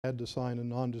had to sign a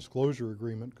non-disclosure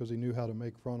agreement because he knew how to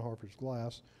make Fraunhofer's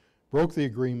glass, broke the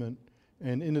agreement,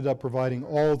 and ended up providing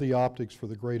all the optics for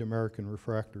the great American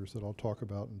refractors that I'll talk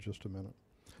about in just a minute.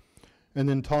 And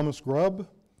then Thomas Grubb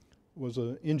was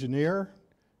an engineer.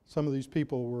 Some of these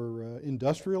people were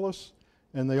industrialists,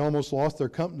 and they almost lost their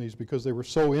companies because they were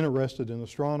so interested in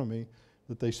astronomy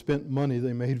that they spent money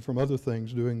they made from other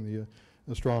things doing the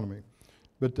astronomy.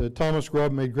 But Thomas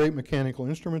Grubb made great mechanical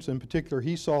instruments. In particular,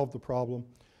 he solved the problem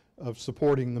of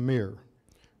supporting the mirror.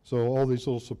 So all these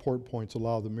little support points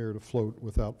allow the mirror to float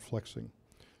without flexing.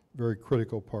 Very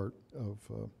critical part of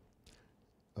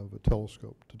a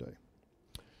telescope today.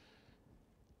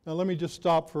 Now let me just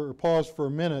pause for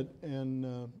a minute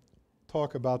and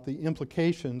talk about the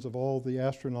implications of all the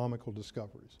astronomical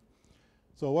discoveries.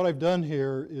 So what I've done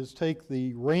here is take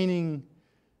the reigning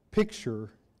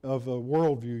picture of a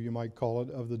worldview, you might call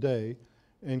it, of the day,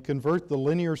 and convert the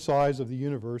linear size of the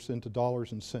universe into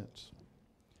dollars and cents.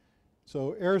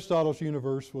 So Aristotle's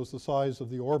universe was the size of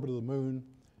the orbit of the moon,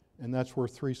 and that's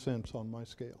worth 3 cents on my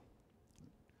scale.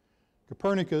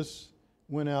 Copernicus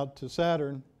went out to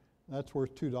Saturn, that's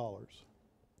worth $2.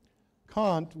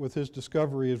 Kant, with his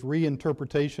discovery, his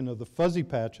reinterpretation of the fuzzy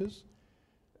patches,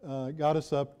 got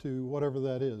us up to whatever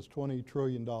that is, $20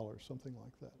 trillion, something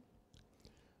like that.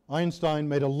 Einstein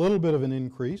made a little bit of an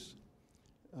increase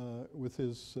with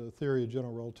his theory of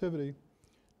general relativity.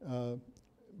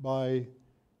 By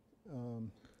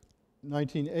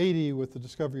 1980, with the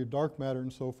discovery of dark matter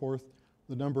and so forth,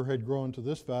 the number had grown to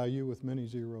this value with many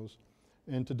zeros.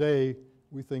 And today,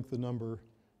 we think the number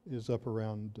is up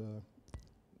around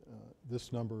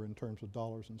this number in terms of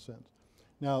dollars and cents.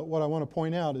 Now, what I want to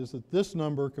point out is that this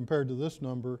number compared to this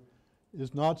number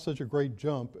is not such a great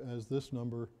jump as this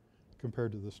number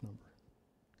compared to this number.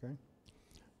 Okay?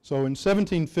 So in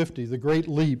 1750, the great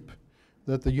leap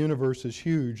that the universe is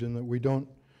huge and that we don't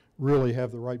really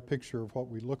have the right picture of what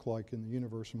we look like in the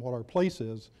universe and what our place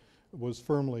is, was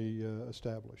firmly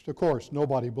established. Of course,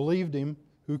 nobody believed him.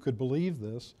 Who could believe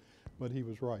this? But he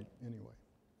was right anyway.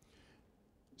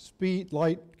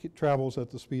 Light travels at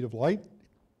the speed of light.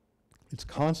 It's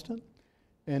constant.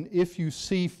 And if you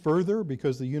see further,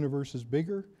 because the universe is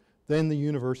bigger, then the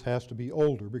universe has to be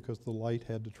older because the light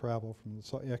had to travel from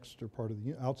the extra part of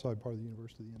the outside part of the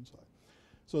universe to the inside.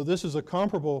 So this is a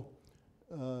comparable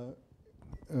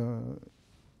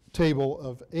table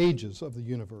of ages of the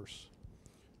universe.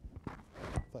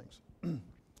 Thanks.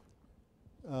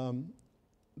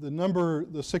 The number,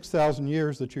 the 6,000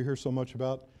 years that you hear so much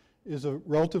about, is a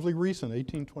relatively recent,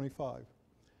 1825.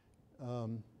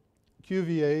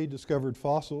 Cuvier discovered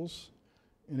fossils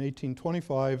in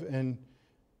 1825 and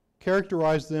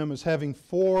characterized them as having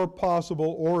 4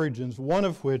 possible origins, one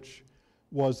of which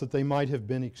was that they might have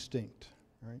been extinct.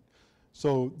 Right?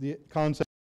 So the concept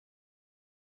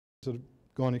that had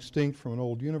gone extinct from an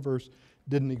old universe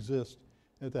didn't exist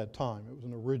at that time. It was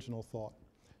an original thought.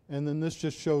 And then this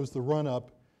just shows the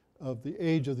run-up of the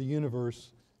age of the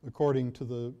universe according to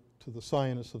the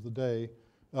scientists of the day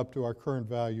up to our current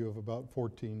value of about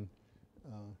 14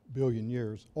 billion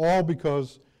years, all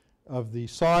because of the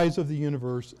size of the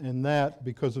universe, and that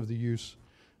because of the use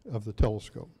of the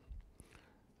telescope.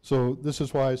 So this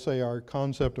is why I say our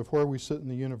concept of where we sit in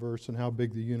the universe and how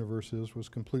big the universe is was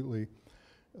completely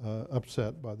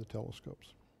upset by the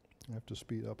telescopes. I have to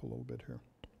speed up a little bit here.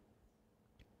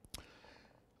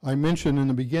 I mentioned in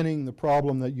the beginning the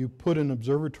problem that you put an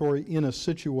observatory in a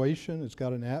situation. It's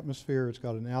got an atmosphere, it's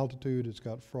got an altitude, it's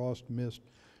got frost, mist,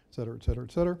 et cetera, et cetera,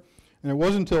 et cetera. And it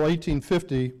wasn't until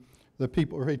 1850 that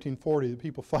people, or 1840, that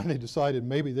people finally decided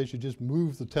maybe they should just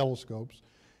move the telescopes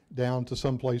down to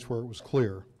some place where it was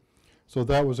clear. So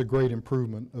that was a great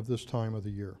improvement of this time of the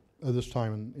year, this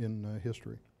time in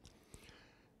history.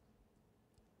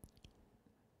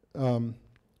 The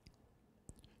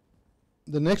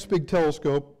next big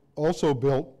telescope, also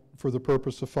built for the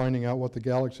purpose of finding out what the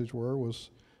galaxies were,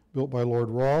 was built by Lord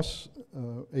Rosse,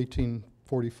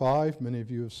 1845. Many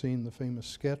of you have seen the famous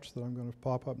sketch that I'm going to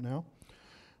pop up now.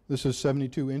 This is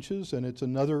 72 inches, and it's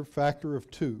another factor of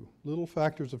 2. Little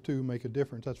factors of 2 make a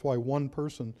difference. That's why one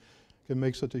person can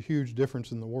make such a huge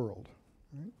difference in the world.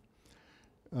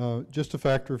 Right? Just a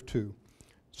factor of 2.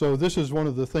 So this is one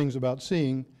of the things about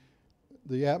seeing.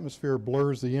 The atmosphere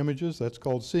blurs the images. That's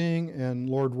called seeing. And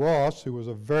Lord Rosse, who was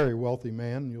a very wealthy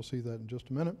man, and you'll see that in just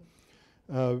a minute,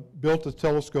 built a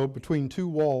telescope between 2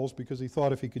 walls because he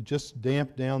thought if he could just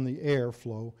damp down the air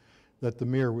flow, that the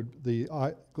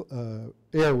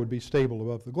air would be stable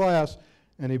above the glass,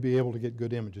 and he'd be able to get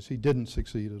good images. He didn't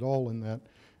succeed at all in that,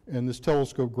 and this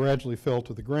telescope gradually fell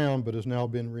to the ground, but has now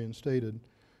been reinstated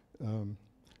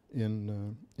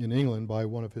in England by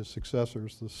one of his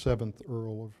successors, the 7th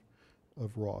Earl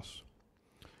of Ross.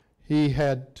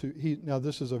 Now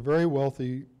this is a very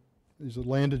wealthy, he's a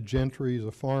landed gentry, he's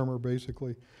a farmer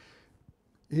basically.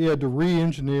 He had to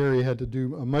re-engineer, he had to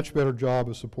do a much better job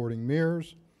of supporting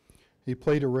mirrors. He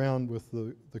played around with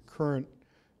the current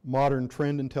modern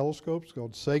trend in telescopes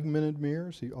called segmented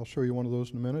mirrors. I'll show you one of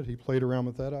those in a minute. He played around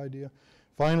with that idea.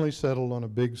 Finally settled on a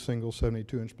big single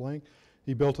 72-inch blank.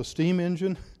 He built a steam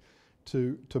engine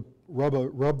to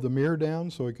rub the mirror down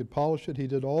so he could polish it. He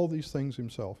did all these things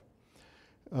himself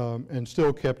and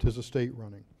still kept his estate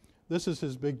running. This is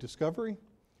his big discovery.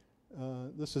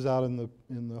 This is out in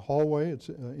the hallway. It's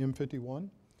M51.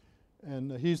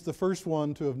 And he's the first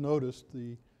one to have noticed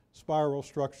the spiral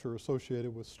structure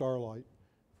associated with starlight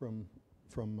from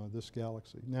this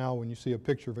galaxy. Now when you see a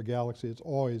picture of a galaxy, it's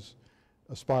always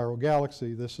a spiral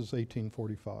galaxy. This is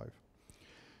 1845.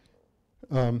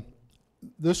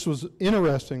 This was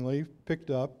interestingly picked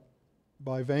up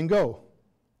by Van Gogh.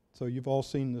 So you've all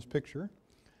seen this picture.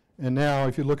 And now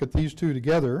if you look at these two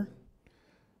together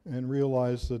and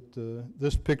realize that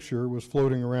this picture was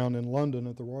floating around in London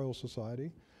at the Royal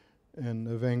Society, and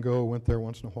Van Gogh went there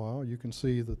once in a while, you can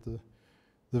see that the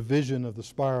vision of the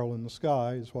spiral in the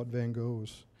sky is what Van Gogh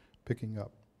was picking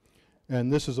up.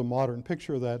 And this is a modern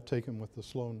picture of that taken with the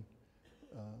Sloan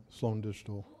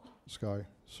Digital Sky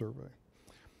Survey.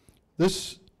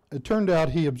 This, it turned out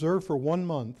he observed for 1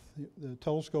 month. The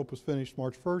telescope was finished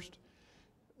March 1st.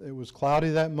 It was cloudy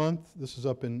that month. This is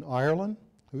up in Ireland.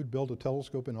 Who'd built a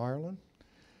telescope in Ireland?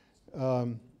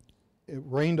 It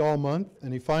rained all month,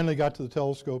 and he finally got to the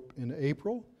telescope in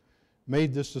April,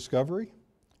 made this discovery,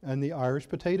 and the Irish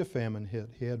potato famine hit.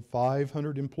 He had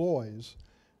 500 employees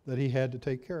that he had to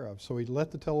take care of. So he let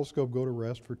the telescope go to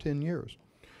rest for 10 years.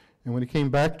 And when he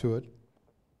came back to it,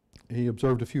 he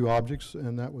observed a few objects,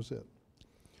 and that was it.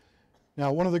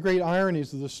 Now, one of the great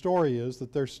ironies of this story is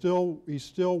that he's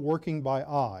still working by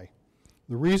eye.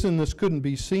 The reason this couldn't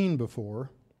be seen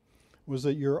before was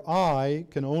that your eye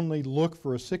can only look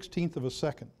for a 1/16 of a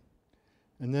second,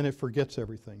 and then it forgets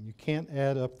everything. You can't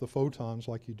add up the photons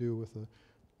like you do with a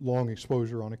long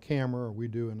exposure on a camera, or we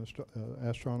do in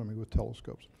astronomy with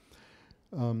telescopes.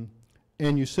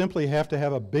 And you simply have to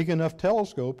have a big enough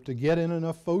telescope to get in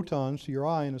enough photons to your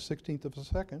eye in a 1/16 of a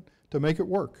second to make it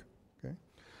work. Okay?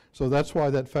 So that's why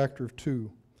that factor of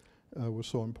 2 was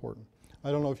so important.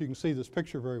 I don't know if you can see this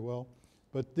picture very well,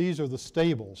 but these are the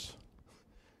stables.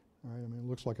 All right, I mean, it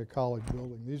looks like a college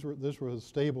building. These were his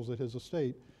stables at his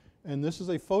estate. And this is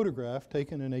a photograph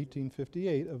taken in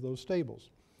 1858 of those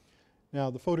stables. Now,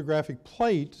 the photographic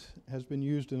plate has been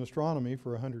used in astronomy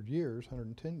for 100 years,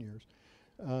 110 years.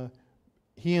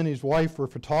 He and his wife were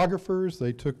photographers.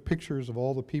 They took pictures of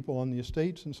all the people on the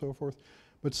estates and so forth.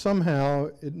 But somehow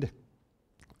it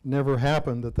never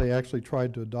happened that they actually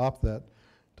tried to adopt that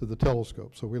to the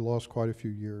telescope. So we lost quite a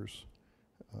few years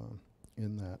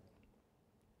in that.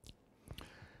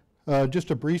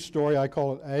 Just a brief story. I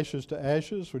call it Ashes to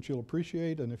Ashes, which you'll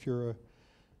appreciate. And if you're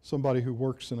somebody who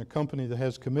works in a company that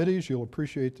has committees, you'll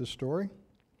appreciate this story.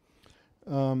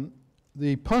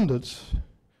 The pundits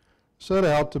set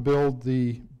out to build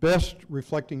the best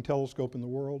reflecting telescope in the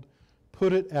world,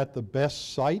 put it at the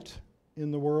best site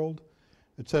in the world,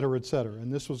 et cetera, et cetera.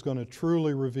 And this was going to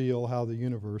truly reveal how the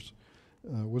universe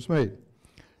was made.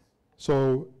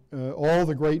 So all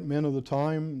the great men of the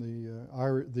time,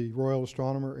 the Royal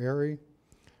Astronomer Airy,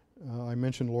 I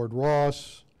mentioned Lord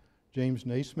Ross, James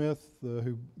Naismith,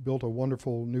 who built a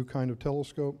wonderful new kind of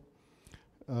telescope.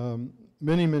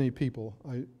 Many, many people.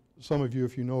 Some of you,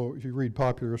 if you read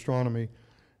popular astronomy,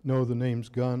 know the names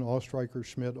Gunn, Oestreicher,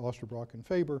 Schmidt, Osterbrock, and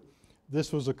Faber.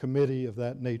 This was a committee of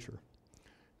that nature.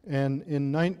 And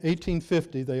in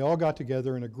 1850, they all got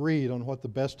together and agreed on what the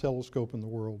best telescope in the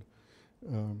world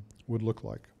would look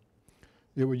like.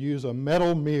 It would use a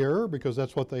metal mirror, because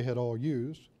that's what they had all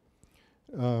used.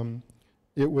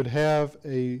 It would have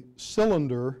a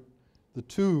cylinder, the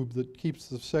tube that keeps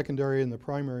the secondary and the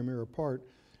primary mirror apart,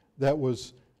 that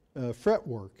was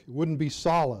fretwork. It wouldn't be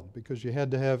solid, because you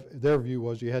had to have, their view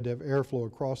was you had to have airflow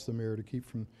across the mirror to keep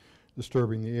from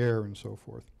disturbing the air and so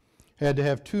forth. Had to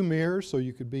have 2 mirrors, so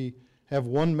you could have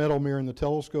one metal mirror in the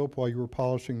telescope while you were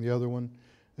polishing the other one,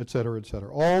 et cetera, et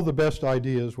cetera. All the best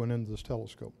ideas went into this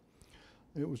telescope.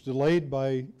 It was delayed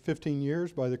by 15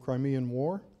 years by the Crimean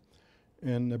War,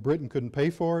 and Britain couldn't pay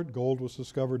for it. Gold was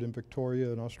discovered in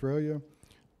Victoria in Australia.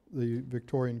 The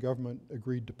Victorian government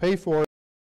agreed to pay for it,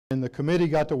 and the committee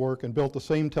got to work and built the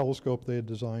same telescope they had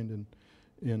designed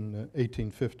in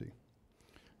 1850.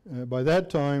 By that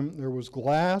time, there was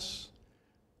glass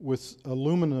with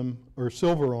aluminum or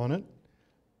silver on it,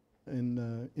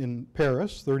 in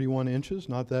Paris, 31 inches,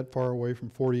 not that far away from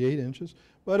 48 inches,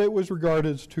 but it was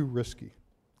regarded as too risky.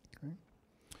 Okay.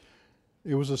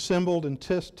 It was assembled and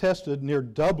tested near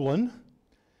Dublin,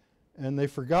 and they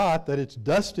forgot that it's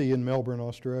dusty in Melbourne,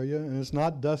 Australia, and it's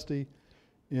not dusty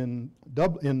in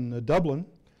Dublin.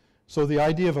 So the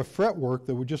idea of a fretwork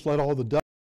that would just let all the dust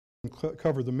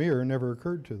cover the mirror never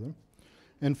occurred to them.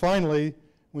 And finally,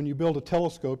 when you build a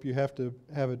telescope, you have to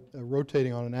have it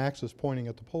rotating on an axis pointing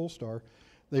at the pole star.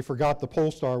 They forgot the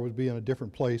pole star would be in a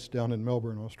different place down in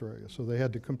Melbourne, Australia. So they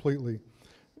had to completely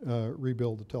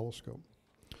rebuild the telescope.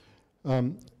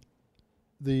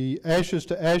 The ashes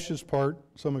to ashes part,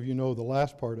 some of you know the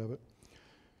last part of it.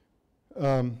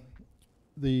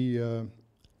 The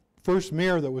first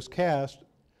mirror that was cast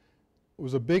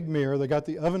was a big mirror. They got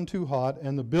the oven too hot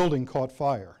and the building caught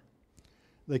fire.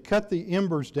 They cut the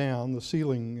embers down, the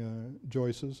ceiling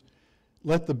joists,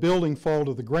 let the building fall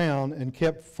to the ground and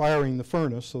kept firing the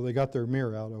furnace, so they got their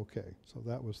mirror out okay. So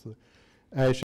that was the ashes